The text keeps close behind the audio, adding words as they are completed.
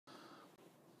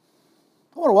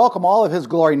I want to welcome all of His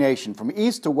Glory Nation. From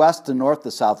east to west to north to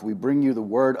south, we bring you the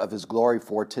word of His glory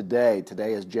for today.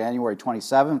 Today is January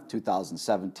 27th,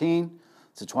 2017.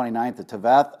 It's the 29th of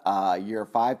Teveth, year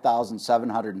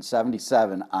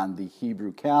 5777 on the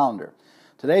Hebrew calendar.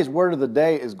 Today's word of the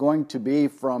day is going to be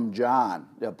from John,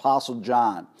 the Apostle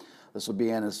John. This will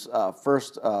be in his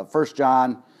First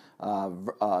John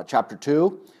chapter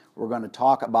 2. We're going to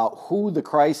talk about who the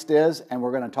Christ is, and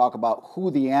we're going to talk about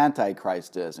who the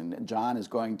Antichrist is. And John is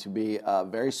going to be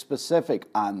very specific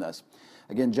on this.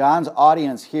 Again, John's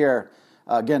audience here,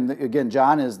 again,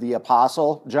 John is the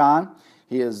Apostle John.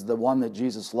 He is the one that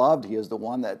Jesus loved. He is the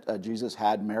one that Jesus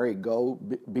had Mary go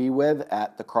be with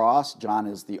at the cross. John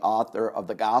is the author of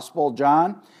the Gospel,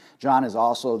 John. John is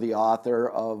also the author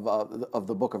of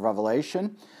the book of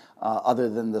Revelation, other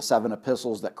than the 7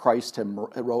 epistles that Christ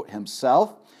wrote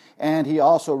himself. And he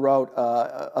also wrote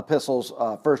epistles,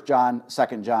 1 John,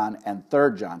 2 John, and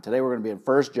 3 John. Today we're going to be in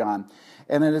 1 John.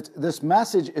 And then this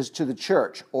message is to the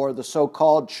church, or the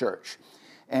so-called church.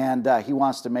 And he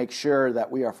wants to make sure that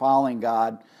we are following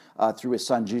God through His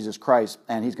Son, Jesus Christ.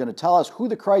 And He's going to tell us who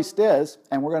the Christ is,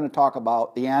 and we're going to talk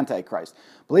about the Antichrist.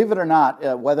 Believe it or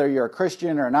not, whether you're a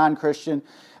Christian or a non-Christian,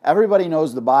 everybody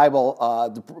knows the Bible,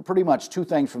 pretty much 2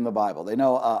 things from the Bible. They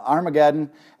know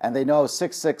Armageddon, and they know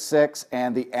 666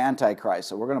 and the Antichrist.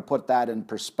 So we're going to put that in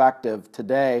perspective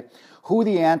today, who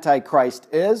the Antichrist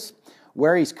is,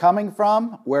 where he's coming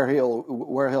from, where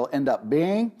he'll end up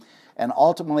being, and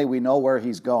ultimately we know where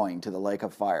he's going, to the lake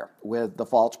of fire, with the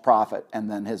false prophet, and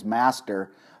then his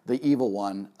master, the evil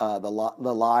one, the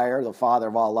liar, the father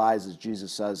of all lies, as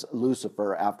Jesus says,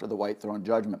 Lucifer, after the white throne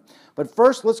judgment. But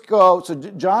first, let's go. So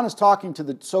John is talking to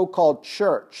the so-called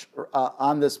church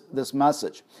on this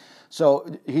message. So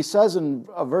he says in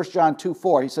 1 John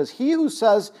 2:4, he says, "He who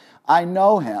says, 'I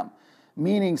know him,'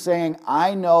 meaning saying,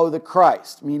 'I know the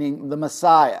Christ,' meaning the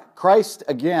Messiah." Christ,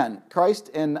 again, Christ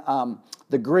in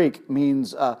the Greek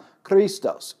means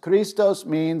Christos. Christos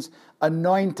means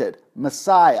anointed,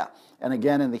 Messiah. And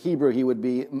again, in the Hebrew, he would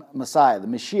be Messiah, the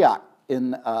Mashiach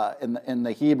in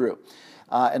the Hebrew.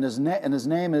 And his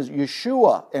name is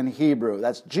Yeshua in Hebrew.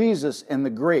 That's Jesus in the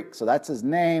Greek. So that's his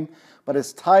name, but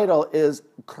his title is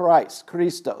Christ,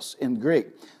 Christos in Greek.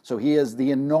 So he is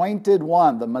the anointed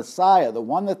one, the Messiah, the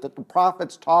one that the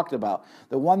prophets talked about,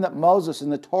 the one that Moses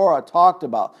in the Torah talked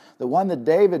about, the one that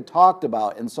David talked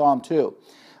about in Psalm 2.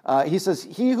 He says,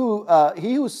 he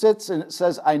who sits and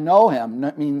says, "I know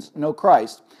him," means know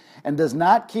Christ, and does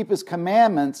not keep his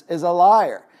commandments is a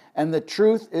liar, and the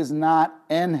truth is not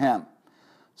in him.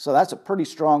 So that's a pretty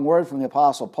strong word from the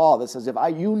Apostle Paul that says,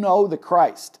 you know the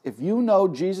Christ, if you know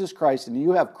Jesus Christ and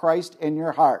you have Christ in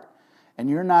your heart, and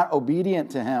you're not obedient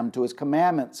to him, to his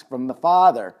commandments from the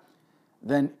Father,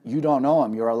 then you don't know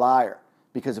him, you're a liar.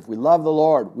 Because if we love the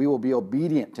Lord, we will be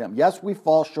obedient to him. Yes, we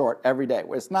fall short every day.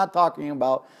 It's not talking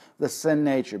about the sin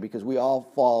nature, because we all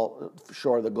fall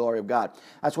short of the glory of God.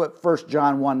 That's what 1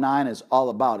 John 1:9 is all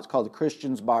about. It's called the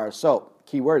Christian's bar of soap.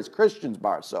 Key word is Christian's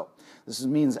bar of soap. This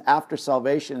means after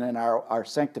salvation and our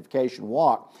sanctification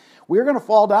walk, we're going to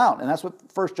fall down. And that's what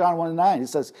 1 John 1:9, he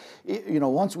says,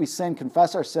 once we sin,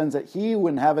 confess our sins, that he who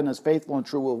in heaven is faithful and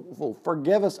true will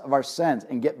forgive us of our sins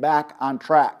and get back on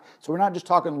track. So we're not just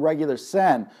talking regular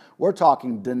sin. We're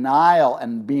talking denial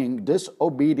and being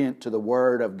disobedient to the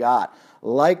Word of God,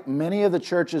 like many of the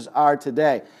churches are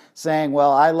today, saying,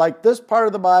 well, I like this part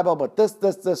of the Bible, but this.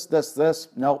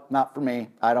 Nope, not for me.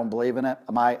 I don't believe in it.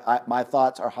 My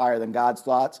thoughts are higher than God's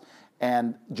thoughts.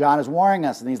 And John is warning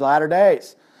us in these latter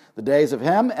days, the days of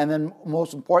him, and then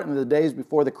most importantly, the days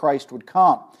before the Christ would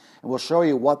come. And we'll show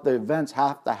you what the events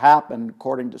have to happen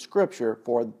according to Scripture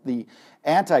for the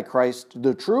Antichrist,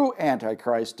 the true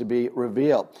Antichrist, to be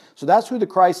revealed. So that's who the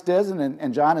Christ is,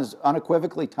 and John is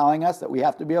unequivocally telling us that we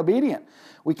have to be obedient.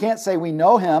 We can't say we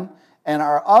know him and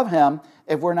are of him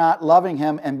if we're not loving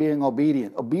him and being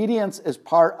obedient. Obedience is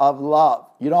part of love.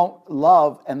 You don't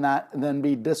love and then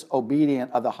be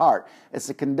disobedient of the heart. It's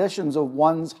the conditions of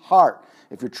one's heart.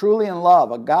 If you're truly in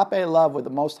love, agape love with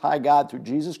the Most High God through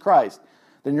Jesus Christ,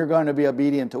 then you're going to be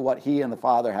obedient to what he and the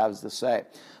Father has to say.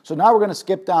 So now we're going to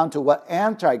skip down to what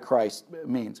Antichrist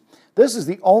means. This is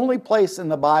the only place in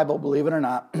the Bible, believe it or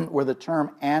not, where the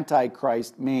term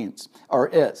Antichrist means, or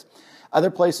is. Other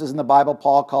places in the Bible,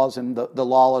 Paul calls him the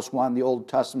lawless one. The Old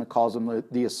Testament calls him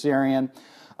the Assyrian,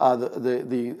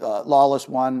 the lawless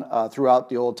one throughout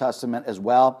the Old Testament as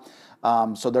well.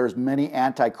 So there's many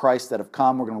antichrists that have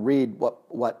come. We're going to read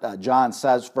what John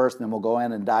says first, and then we'll go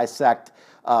in and dissect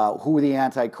who the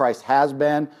Antichrist has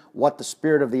been, what the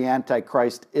spirit of the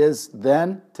Antichrist is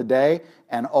then, today,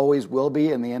 and always will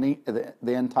be in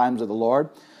the end times of the Lord.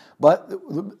 But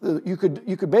you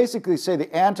could basically say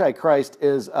the Antichrist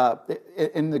is,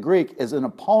 in the Greek, is an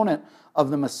opponent of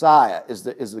the Messiah, is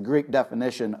the Greek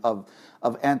definition of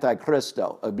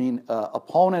Antichristo, of being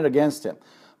opponent against him.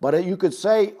 But you could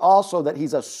say also that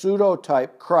he's a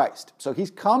pseudo-type Christ. So he's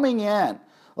coming in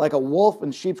like a wolf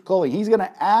in sheep's clothing. He's going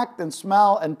to act and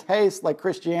smell and taste like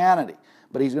Christianity,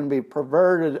 but he's going to be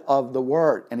perverted of the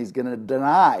word, and he's going to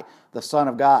deny the Son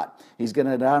of God. He's going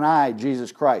to deny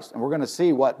Jesus Christ. And we're going to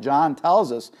see what John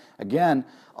tells us. Again,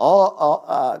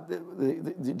 John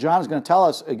is going to tell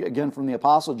us, again from the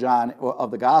Apostle John of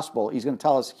the Gospel, he's going to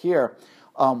tell us here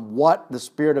what the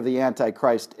spirit of the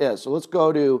Antichrist is. So let's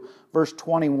go to verse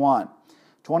 21.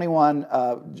 21,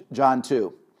 John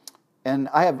 2. And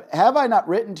have I not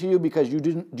written to you because you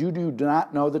do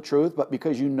not know the truth, but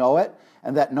because you know it,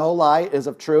 and that no lie is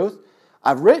of truth?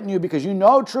 I've written you because you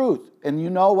know truth, and you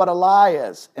know what a lie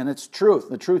is, and it's truth.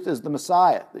 The truth is the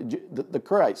Messiah, the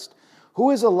Christ.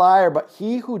 Who is a liar but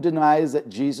he who denies that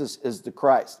Jesus is the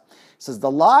Christ? He says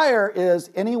the liar is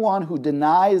anyone who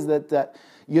denies that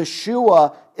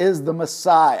Yeshua is the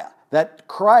Messiah, that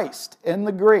Christ in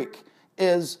the Greek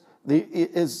is the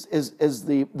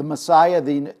Messiah,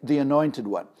 the anointed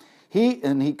one.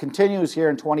 He continues here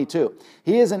in 22.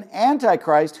 He is an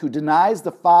antichrist who denies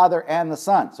the Father and the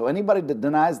Son. So anybody that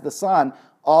denies the Son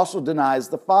also denies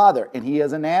the Father, and he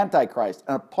is an antichrist,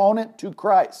 an opponent to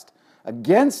Christ.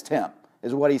 Against him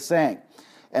is what he's saying.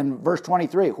 And verse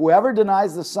 23, whoever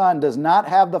denies the Son does not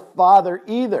have the Father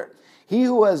either. He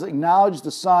who has acknowledged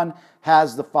the Son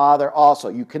has the Father also.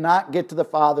 You cannot get to the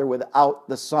Father without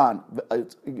the Son.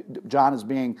 John is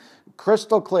being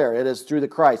crystal clear. It is through the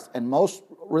Christ. And most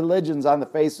religions on the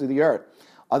face of the earth,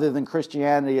 other than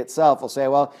Christianity itself, will say,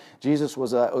 well, Jesus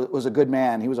was a good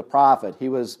man. He was a prophet. He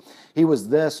was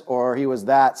this or he was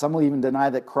that. Some will even deny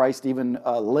that Christ even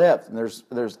lived. And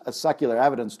there's a secular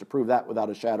evidence to prove that without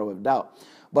a shadow of doubt.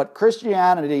 But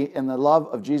Christianity and the love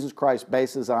of Jesus Christ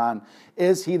bases on,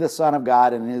 is he the Son of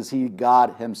God and is he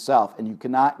God himself? And you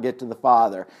cannot get to the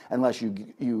Father unless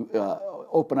you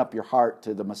open up your heart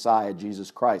to the Messiah,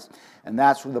 Jesus Christ. And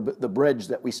that's the bridge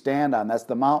that we stand on. That's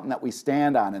the mountain that we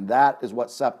stand on. And that is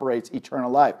what separates eternal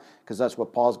life, because that's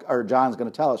what John's going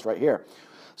to tell us right here.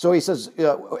 So he says,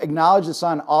 acknowledge the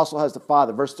Son also has the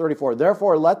Father. Verse 34,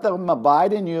 therefore let them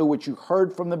abide in you which you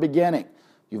heard from the beginning.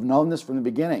 You've known this from the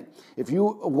beginning. If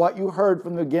what you heard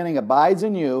from the beginning abides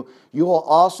in you, you will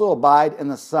also abide in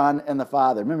the Son and the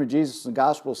Father. Remember, Jesus in the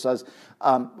Gospel says,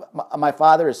 my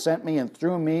Father has sent me, and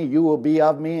through me you will be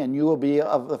of me, and you will be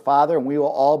of the Father, and we will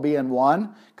all be in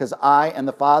one, because I and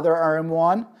the Father are in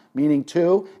one, meaning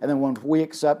two. And then when we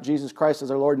accept Jesus Christ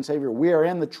as our Lord and Savior, we are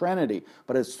in the Trinity,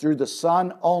 but it's through the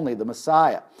Son only, the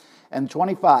Messiah. And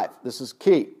 25, this is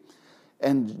key.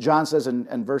 And John says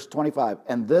in verse 25,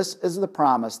 and this is the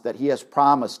promise that he has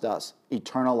promised us,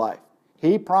 eternal life.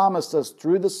 He promised us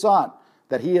through the Son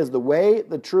that he is the way,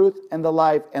 the truth, and the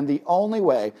life, and the only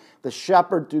way, the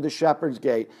shepherd through the shepherd's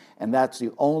gate, and that's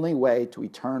the only way to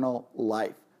eternal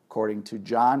life, according to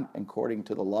John, and according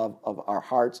to the love of our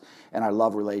hearts and our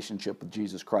love relationship with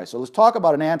Jesus Christ. So let's talk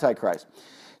about an Antichrist.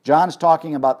 John's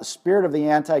talking about the spirit of the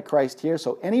Antichrist here.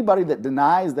 So anybody that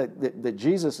denies that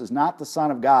Jesus is not the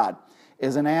Son of God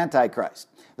is an Antichrist,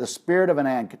 the spirit of an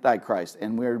Antichrist.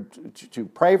 And we're to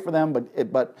pray for them,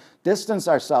 but distance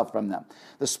ourselves from them.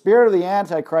 The spirit of the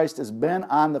Antichrist has been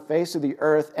on the face of the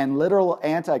earth, and literal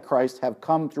Antichrists have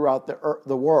come throughout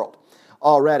the world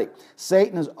already.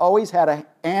 Satan has always had an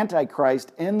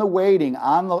Antichrist in the waiting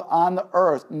on the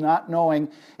earth, not knowing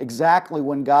exactly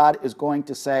when God is going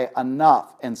to say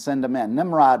enough and send him in.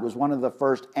 Nimrod was one of the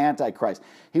first Antichrists.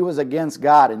 He was against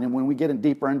God. And then when we get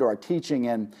deeper into our teaching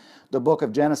in the book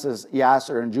of Genesis,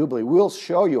 Yasser, and Jubilee, we'll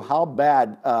show you how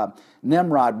bad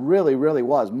Nimrod really, really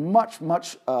was. Much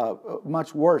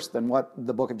worse than what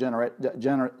the book of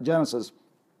Genesis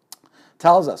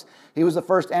tells us. He was the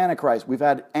first Antichrist. We've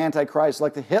had Antichrists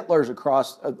like the Hitlers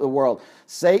across the world.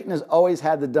 Satan has always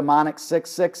had the demonic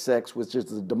 666, which is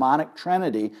the demonic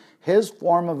trinity, his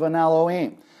form of an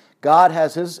Elohim. God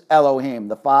has his Elohim,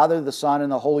 the Father, the Son,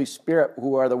 and the Holy Spirit,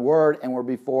 who are the Word and were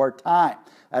before time.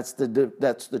 That's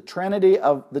the trinity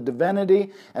of the divinity,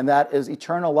 and that is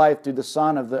eternal life through the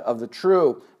Son of the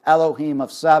true Elohim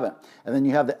of 7. And then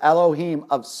you have the Elohim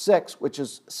of 6, which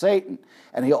is Satan.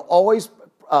 And he'll always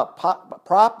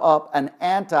prop up an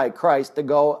Antichrist to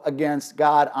go against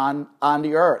God on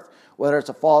the earth. Whether it's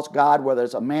a false god, whether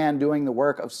it's a man doing the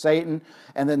work of Satan,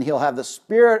 and then he'll have the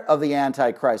spirit of the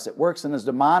Antichrist that works in his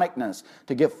demonicness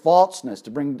to give falseness,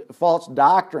 to bring false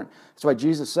doctrine. That's why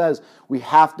Jesus says we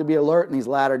have to be alert in these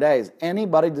latter days.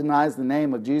 Anybody denies the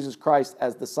name of Jesus Christ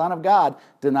as the Son of God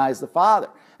denies the Father.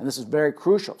 And this is very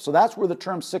crucial. So that's where the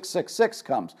term 666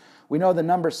 comes. We know the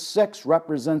number 6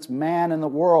 represents man in the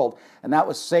world, and that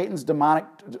was Satan's demonic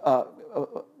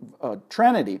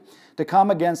trinity to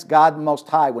come against God the Most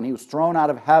High when he was thrown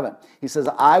out of heaven. He says,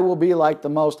 I will be like the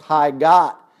Most High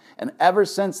God. And ever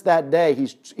since that day,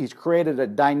 he's created a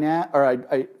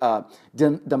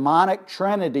demonic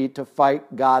trinity to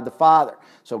fight God the Father.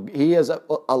 So he is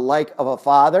a like of a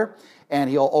father, and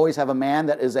he'll always have a man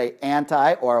that is a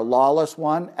anti or a lawless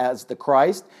one as the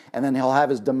Christ, and then he'll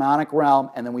have his demonic realm,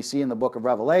 and then we see in the book of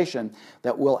Revelation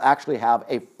that we'll actually have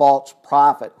a false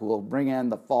prophet who will bring in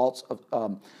the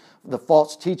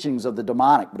false teachings of the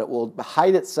demonic, but it will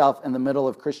hide itself in the middle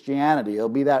of Christianity. It'll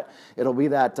be that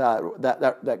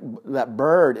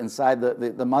bird inside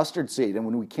the mustard seed. And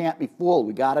when we can't be fooled,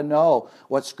 we got to know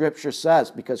what Scripture says,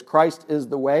 because Christ is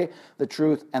the way, the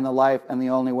truth, and the life, and the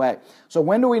only way. So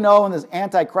when do we know when this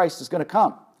Antichrist is going to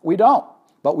come? We don't,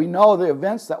 but we know the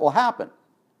events that will happen.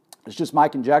 It's just my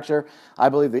conjecture. I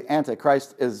believe the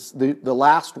Antichrist is the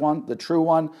last one, the true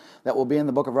one that will be in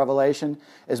the book of Revelation,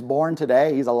 is born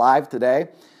today. He's alive today.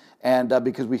 And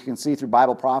because we can see through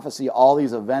Bible prophecy, all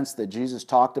these events that Jesus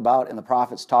talked about and the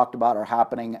prophets talked about are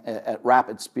happening at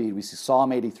rapid speed. We see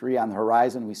Psalm 83 on the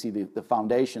horizon. We see the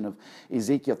foundation of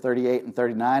Ezekiel 38 and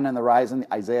 39 on the horizon,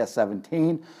 Isaiah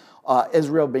 17.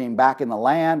 Israel being back in the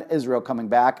land, Israel coming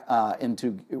back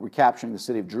into recapturing the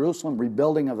city of Jerusalem,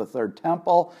 rebuilding of the third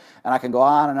temple, and I can go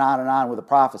on and on and on with the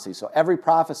prophecy. So every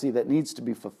prophecy that needs to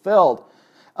be fulfilled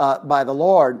by the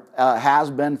Lord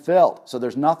has been filled. So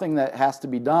there's nothing that has to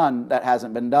be done that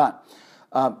hasn't been done.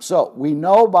 So we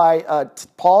know by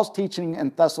Paul's teaching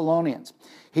in Thessalonians,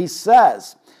 he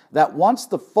says that once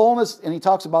the fullness, and he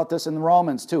talks about this in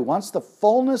Romans too, once the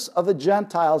fullness of the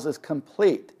Gentiles is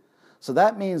complete. So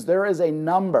that means there is a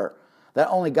number that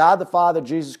only God the Father,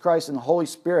 Jesus Christ, and the Holy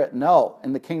Spirit know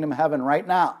in the kingdom of heaven right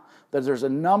now. That there's a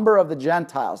number of the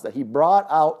Gentiles that he brought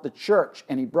out the church,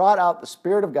 and he brought out the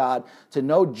Spirit of God to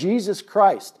know Jesus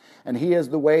Christ. And he is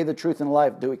the way, the truth, and the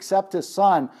life, to accept his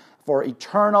Son for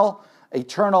eternal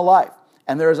life.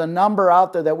 And there's a number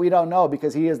out there that we don't know,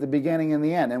 because he is the beginning and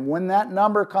the end. And when that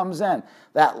number comes in,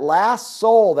 that last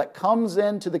soul that comes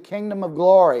into the kingdom of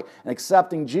glory and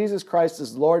accepting Jesus Christ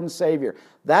as Lord and Savior,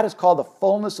 that is called the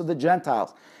fullness of the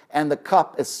Gentiles. And the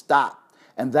cup is stopped.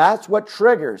 And that's what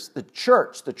triggers the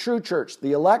church, the true church,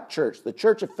 the elect church, the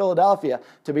church of Philadelphia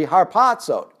to be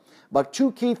harpazoed. But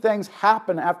two key things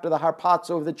happen after the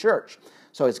harpazo of the church.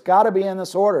 So it's got to be in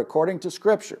this order according to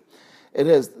Scripture. It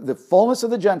is the fullness of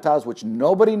the Gentiles, which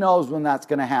nobody knows when that's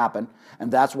going to happen. And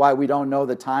that's why we don't know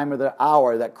the time or the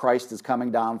hour that Christ is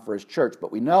coming down for his church. But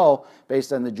we know,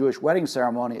 based on the Jewish wedding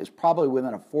ceremony, it's probably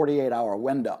within a 48-hour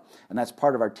window. And that's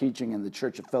part of our teaching in the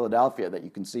Church of Philadelphia that you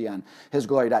can see on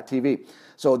hisglory.tv.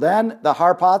 So then the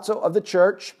harpazo of the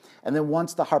church, and then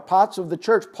once the harpazo of the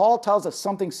church, Paul tells us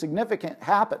something significant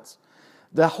happens.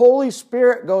 The Holy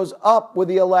Spirit goes up with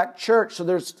the elect church. So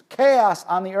there's chaos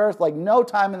on the earth like no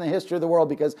time in the history of the world,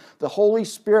 because the Holy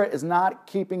Spirit is not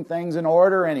keeping things in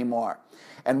order anymore.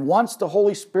 And once the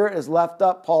Holy Spirit is left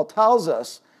up, Paul tells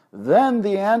us, then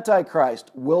the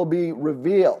Antichrist will be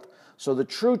revealed. So the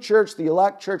true church, the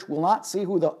elect church, will not see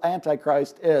who the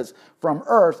Antichrist is from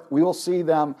earth. We will see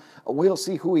them. We'll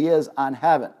see who he is on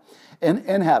heaven, in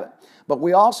heaven. But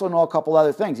we also know a couple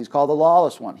other things. He's called the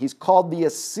lawless one. He's called the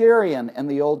Assyrian in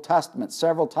the Old Testament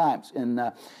several times in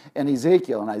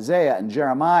Ezekiel and Isaiah and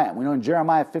Jeremiah. We know in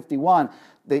Jeremiah 51,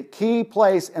 the key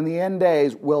place in the end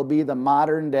days will be the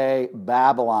modern day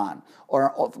Babylon,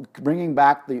 or bringing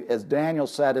back, as Daniel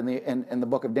said in the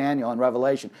book of Daniel and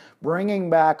Revelation, bringing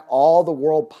back all the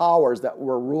world powers that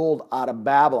were ruled out of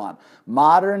Babylon.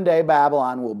 Modern day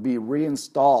Babylon will be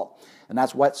reinstalled. And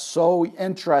that's what's so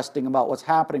interesting about what's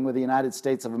happening with the United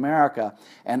States of America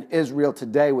and Israel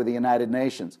today with the United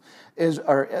Nations.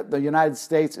 The United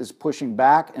States is pushing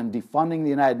back and defunding the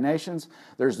United Nations.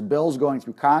 There's bills going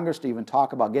through Congress to even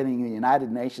talk about getting the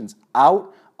United Nations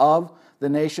out of the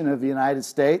nation of the United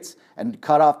States and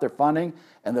cut off their funding.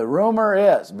 And the rumor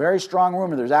is, very strong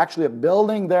rumor, there's actually a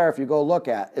building there, if you go look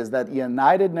at, is that the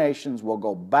United Nations will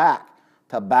go back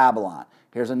to Babylon.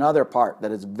 Here's another part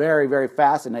that is very, very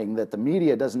fascinating that the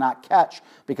media does not catch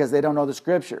because they don't know the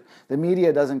Scripture. The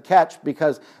media doesn't catch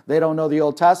because they don't know the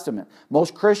Old Testament.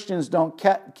 Most Christians don't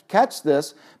catch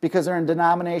this because they're in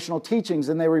denominational teachings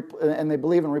and they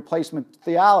believe in replacement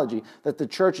theology, that the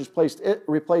church has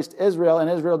replaced Israel and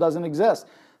Israel doesn't exist.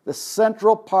 The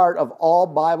central part of all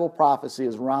Bible prophecy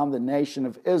is around the nation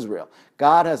of Israel.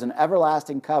 God has an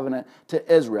everlasting covenant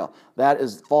to Israel. That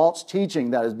is false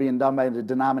teaching that is being done by the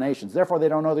denominations. Therefore, they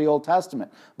don't know the Old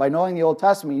Testament. By knowing the Old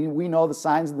Testament, we know the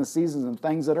signs and the seasons and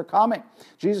things that are coming.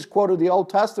 Jesus quoted the Old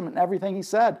Testament and everything he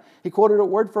said. He quoted it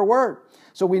word for word.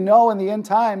 So we know in the end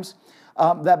times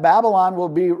that Babylon will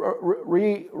be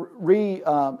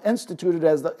reinstituted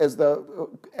as the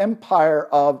empire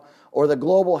of, or the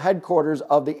global headquarters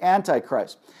of the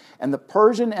Antichrist. And the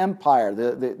Persian Empire,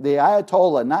 the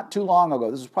Ayatollah, not too long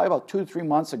ago, this was probably about 2 to 3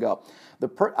 months ago,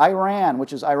 Iran,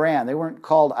 which is Iran, they weren't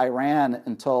called Iran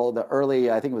until the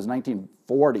early, I think it was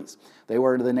 1940s. They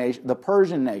were the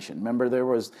Persian nation. Remember, there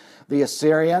was the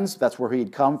Assyrians, that's where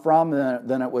he'd come from.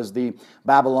 Then it was the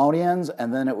Babylonians,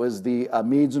 and then it was the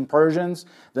Medes and Persians.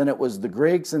 Then it was the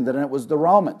Greeks, and then it was the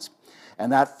Romans. And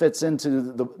that fits into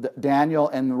the Daniel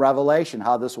and Revelation,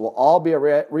 how this will all be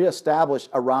reestablished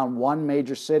around one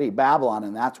major city, Babylon,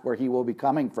 and that's where he will be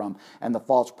coming from. And the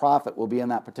false prophet will be in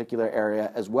that particular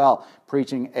area as well,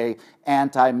 preaching an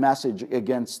anti-message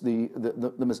against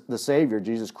the Savior,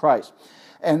 Jesus Christ.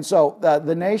 And so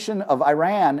the nation of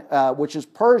Iran, which is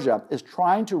Persia, is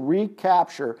trying to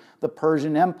recapture the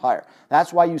Persian Empire.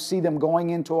 That's why you see them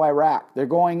going into Iraq. They're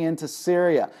going into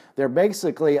Syria. They're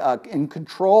basically in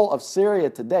control of Syria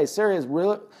today. Syria is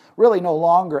really no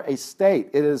longer a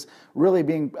state. It is really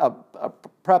being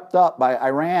prepped up by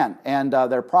Iran and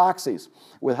their proxies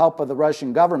with help of the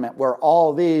Russian government, where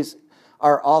all these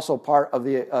are also part of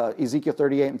the Ezekiel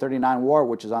 38 and 39 war,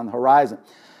 which is on the horizon.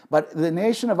 But the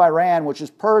nation of Iran, which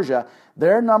is Persia,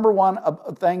 their number one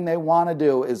thing they want to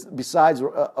do is, besides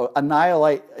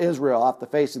annihilate Israel off the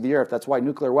face of the earth. That's why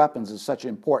nuclear weapons is such an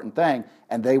important thing.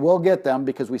 And they will get them,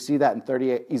 because we see that in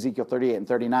Ezekiel 38 and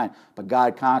 39. But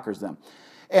God conquers them.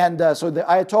 And so the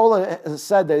Ayatollah has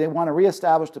said that they want to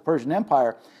reestablish the Persian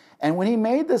Empire. And when he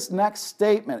made this next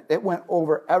statement, it went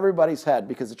over everybody's head,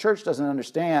 because the church doesn't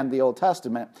understand the Old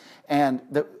Testament, and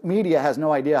the media has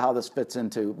no idea how this fits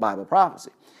into Bible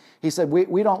prophecy. He said,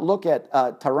 we don't look at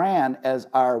Tehran as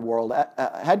our world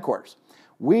headquarters.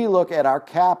 We look at our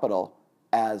capital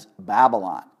as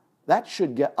Babylon. That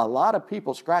should get a lot of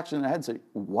people scratching their heads and say,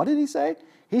 what did he say?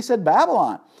 He said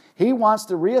Babylon. He wants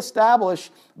to reestablish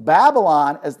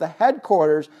Babylon as the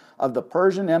headquarters of the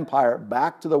Persian Empire,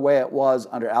 back to the way it was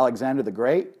under Alexander the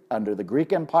Great, under the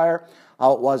Greek Empire,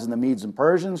 how it was in the Medes and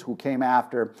Persians, who came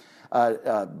after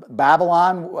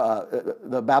Babylon,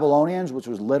 the Babylonians, which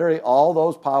was literally all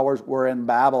those powers were in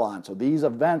Babylon. So these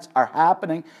events are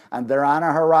happening, and they're on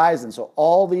our horizon. So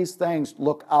all these things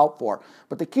look out for.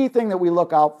 But the key thing that we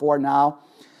look out for now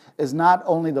is not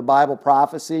only the Bible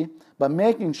prophecy, but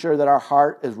making sure that our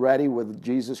heart is ready with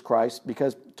Jesus Christ,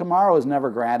 because tomorrow is never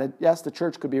granted. Yes, the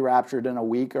church could be raptured in a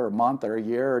week or a month or a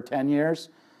year or 10 years,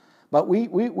 but we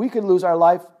could lose our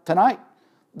life tonight.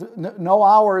 No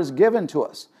hour is given to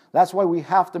us. That's why we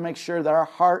have to make sure that our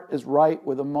heart is right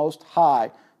with the Most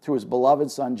High through His beloved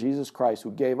Son, Jesus Christ,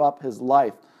 who gave up His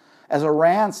life as a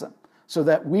ransom so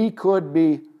that we could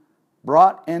be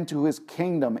brought into His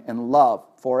kingdom in love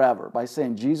forever by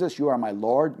saying, Jesus, you are my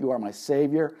Lord, you are my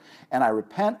Savior, and I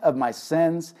repent of my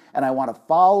sins, and I want to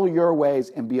follow your ways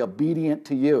and be obedient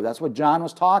to you. That's what John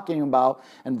was talking about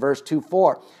in verse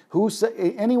 2:4.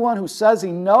 Anyone who says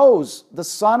he knows the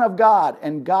Son of God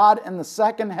and God in the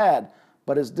second head,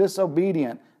 but is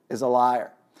disobedient, is a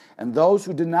liar. And those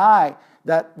who deny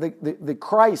that the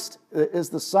Christ is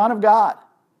the Son of God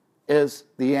is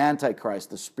the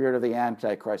Antichrist, the spirit of the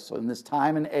Antichrist. So in this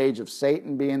time and age of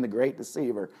Satan being the great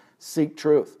deceiver, seek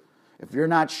truth. If you're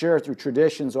not sure through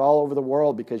traditions all over the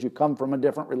world because you come from a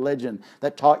different religion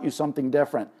that taught you something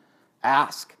different,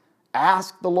 ask.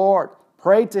 Ask the Lord.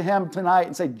 Pray to Him tonight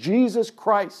and say, Jesus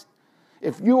Christ,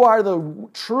 if you are the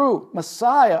true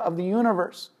Messiah of the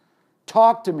universe,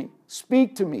 talk to me,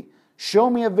 speak to me, show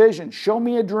me a vision, show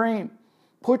me a dream.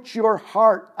 Put your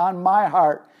heart on my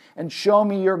heart and show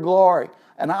me your glory,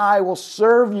 and I will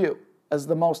serve you as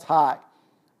the Most High.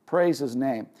 Praise His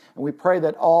name. And we pray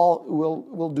that all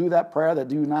will do that prayer that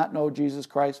do not know Jesus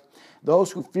Christ.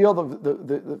 Those who feel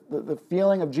the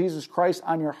feeling of Jesus Christ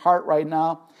on your heart right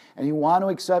now, and you want to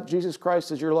accept Jesus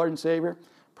Christ as your Lord and Savior,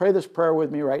 pray this prayer with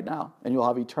me right now, and you'll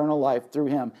have eternal life through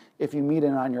Him if you meet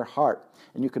it on your heart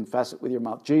and you confess it with your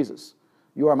mouth. Jesus,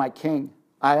 you are my King.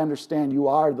 I understand you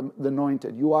are the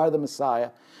anointed. You are the Messiah.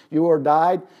 You are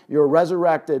died, you are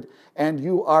resurrected, and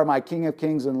you are my King of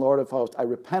Kings and Lord of Hosts. I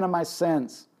repent of my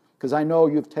sins because I know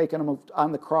you've taken them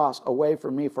on the cross away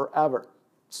from me forever.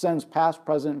 Sins past,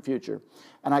 present, and future.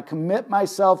 And I commit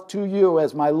myself to you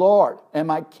as my Lord and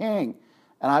my King,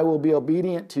 and I will be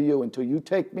obedient to you until you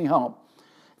take me home.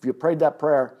 If you prayed that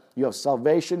prayer, you have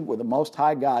salvation with the Most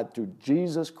High God through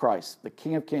Jesus Christ, the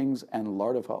King of Kings and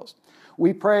Lord of Hosts.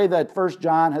 We pray that 1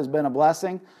 John has been a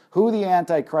blessing, who the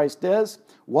Antichrist is,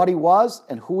 what he was,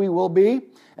 and who he will be,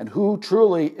 and who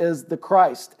truly is the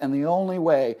Christ and the only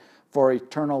way for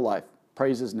eternal life.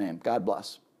 Praise his name. God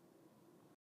bless.